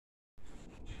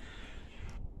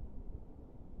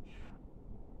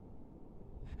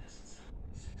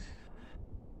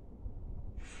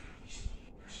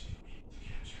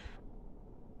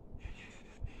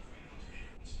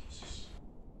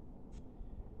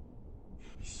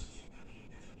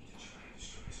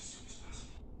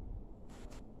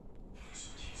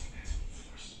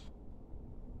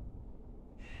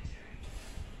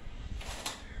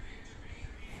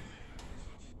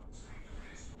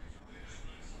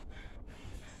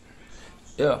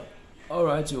Yeah,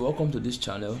 alright, so welcome to this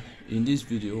channel. In this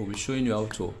video we'll be showing you how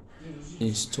to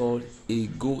install a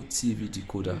gotv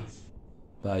decoder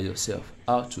by yourself.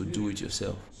 How to do it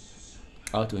yourself,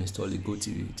 how to install a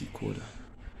gotv decoder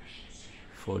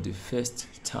for the first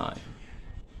time.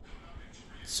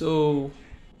 So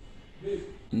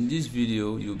in this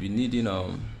video you'll be needing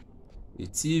a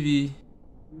TV,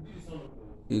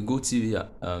 a gotv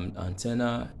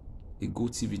antenna, a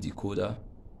gotv decoder,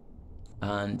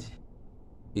 and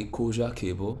a Koja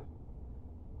cable,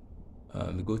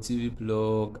 a gotv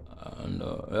plug, and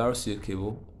RCA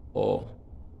cable or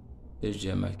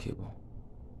HDMI cable.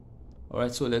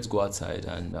 Alright, so let's go outside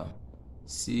and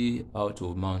see how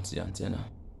to mount the antenna.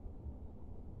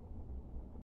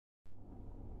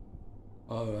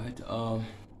 Alright,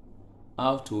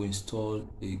 how to install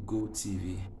a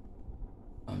gotv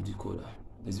decoder.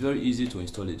 It's very easy to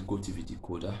install a gotv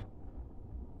decoder.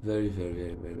 Very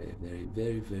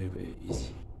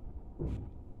easy.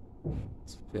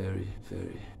 It's very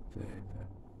easy.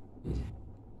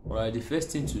 Alright, the first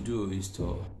thing to do is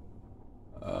to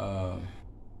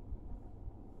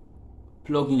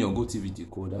plug in your gotv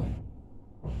decoder.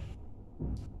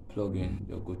 Plug in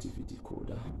your gotv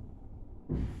decoder.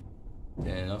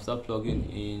 Then after plugging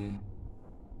in,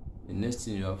 the next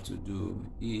thing you have to do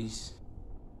is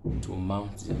to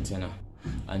mount the antenna,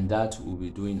 and that we'll be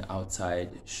doing outside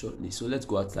shortly. So let's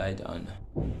go outside and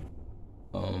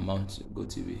mount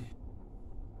gotv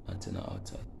antenna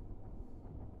outside.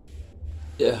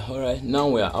 Yeah, alright, now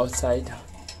we are outside.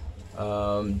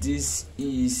 This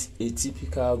is a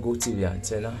typical gotv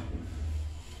antenna.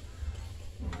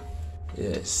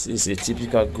 Yes, it's a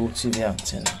typical gotv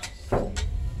antenna.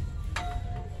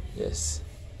 Yes,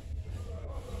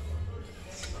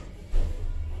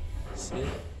 see,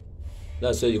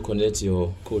 that's where you connect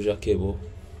your Koja cable,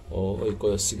 or what you call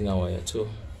your signal wire too.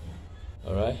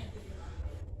 Alright,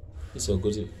 it's a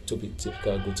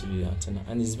typical gotv antenna,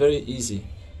 and it's very easy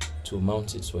to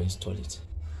mount it or install it.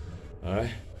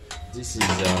 Alright, this is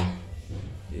the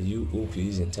hook you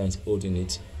use in time holding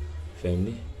it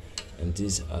firmly, and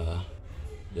these are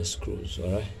the screws.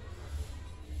 Alright,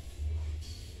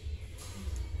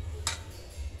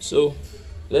 so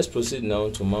let's proceed now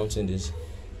to mounting this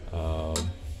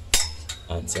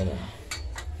antenna.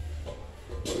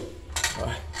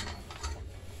 Alright,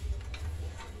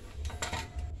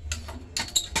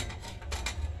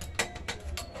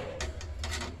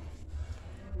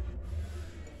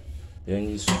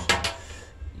 then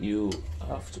you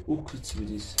have to hook it with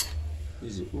this.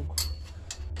 This is a hook.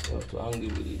 You have to hang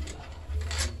it with it.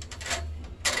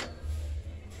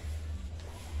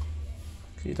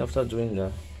 Okay, after doing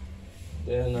that,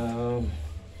 then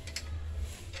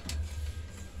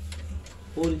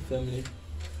hold it firmly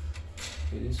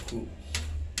with this screw.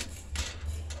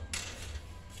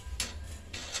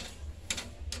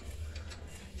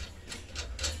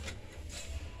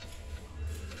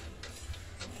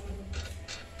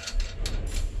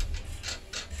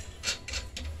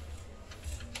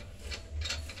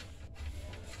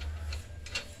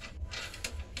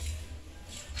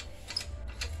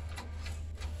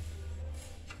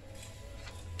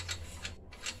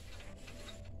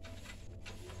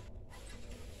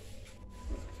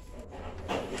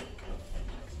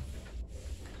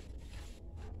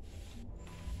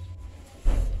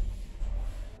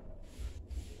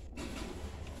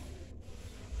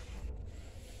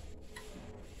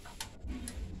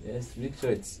 Yes, make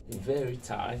sure it's very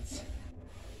tight.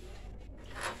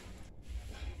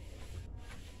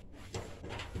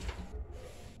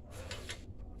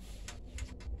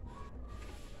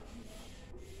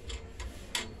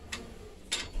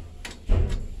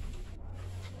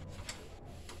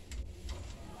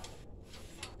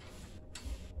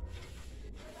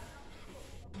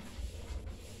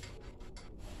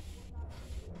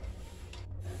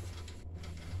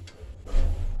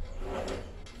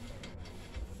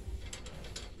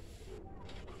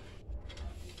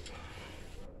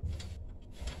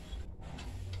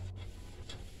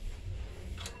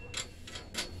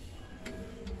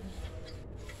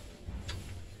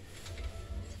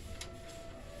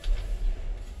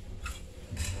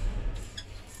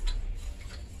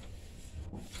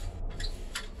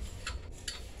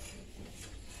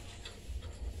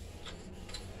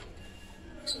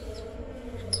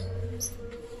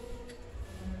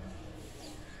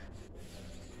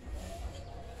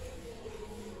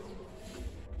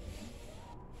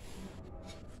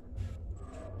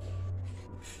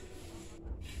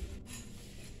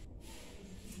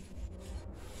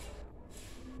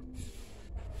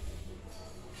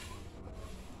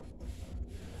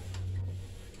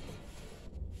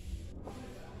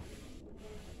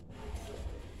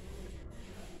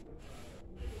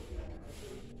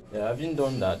 Yeah, having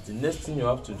done that, the next thing you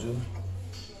have to do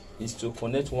is to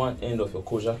connect one end of your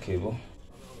closure cable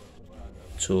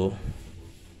to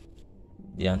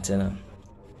the antenna.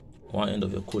 One end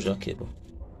of your closure cable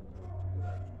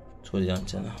to the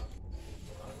antenna.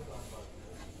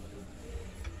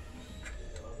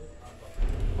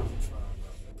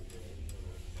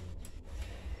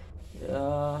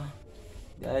 Yeah,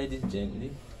 guide it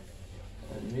gently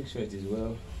and make sure it is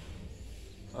well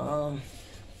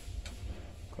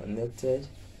connected.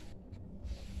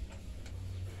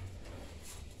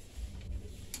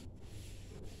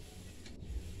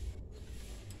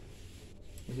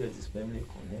 Make sure it is firmly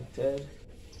connected.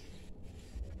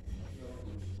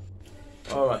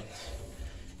 All right.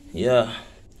 Yeah.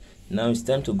 Now it's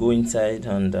time to go inside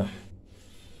and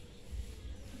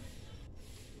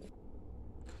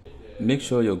make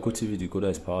sure your gotv decoder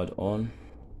is powered on.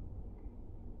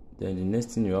 Then the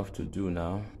next thing you have to do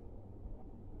now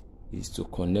is to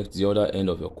connect the other end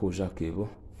of your closure cable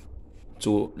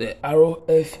to the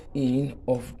RF in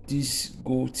of this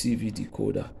gotv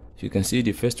decoder. So you can see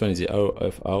the first one is the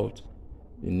RF out,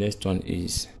 the next one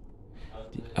is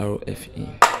the RF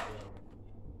in.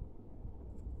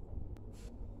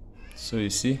 So you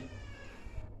see,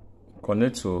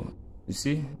 connect to, you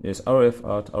see there's RF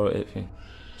out, RF in.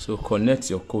 So connect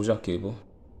your closure cable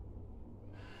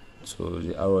to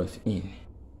the RF in.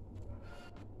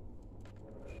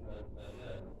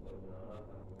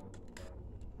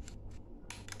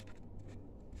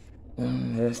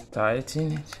 And let's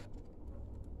tighten it.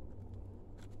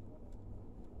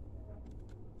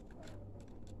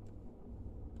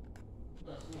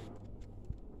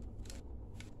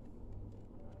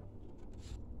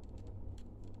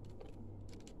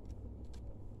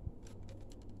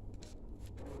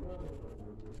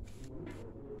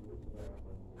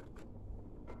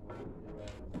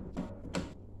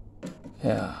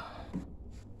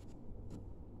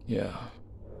 Yeah.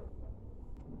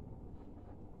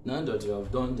 Now that you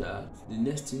have done that, the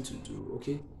next thing to do,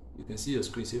 okay, you can see your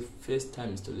screen say first time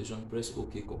installation, press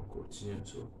OK, continue.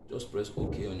 So just press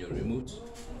OK on your remote.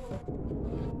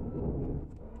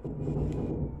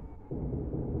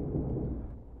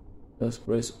 Just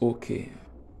press OK.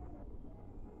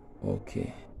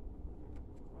 OK.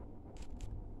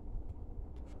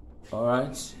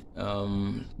 Alright.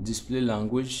 Display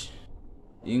language,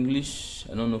 English.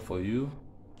 I don't know for you.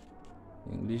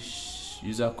 English.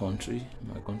 User country,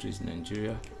 my country is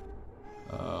Nigeria.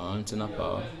 Antenna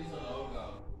power.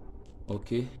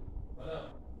 Okay.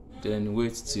 Then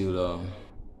wait till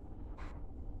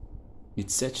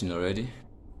it's searching already.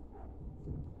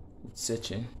 It's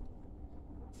searching.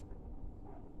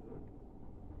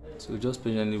 So just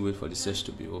patiently wait for the search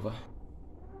to be over.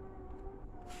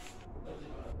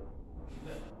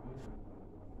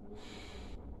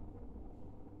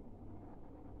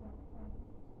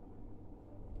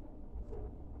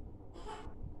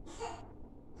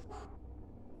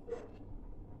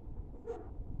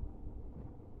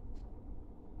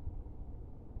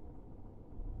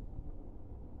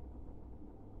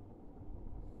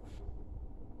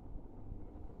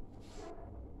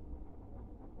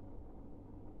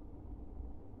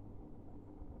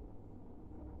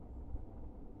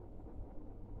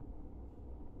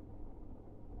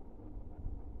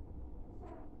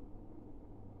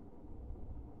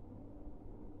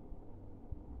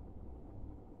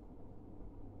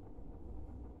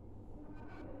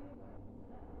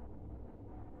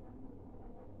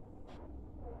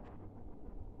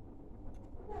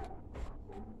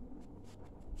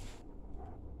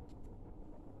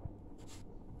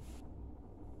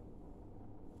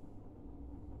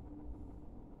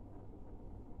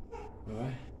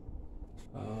 Alright.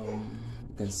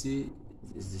 You can see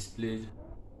it's displayed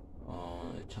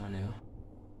on a channel.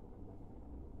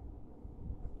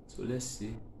 So let's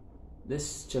see.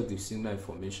 Let's check the signal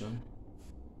information.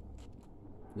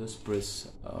 Just press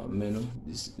menu,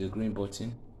 the green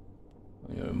button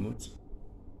on your remote.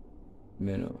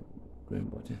 Menu, green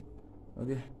button.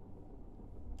 Okay.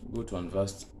 Go to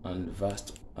advanced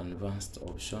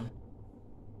option.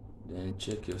 Then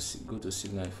check your go to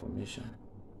signal information.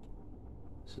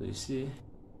 So you see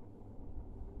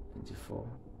 24,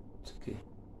 it's okay,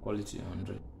 quality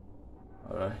 100.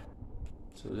 Alright,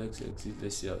 so let's exit.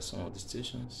 Let's see some of the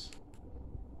stations.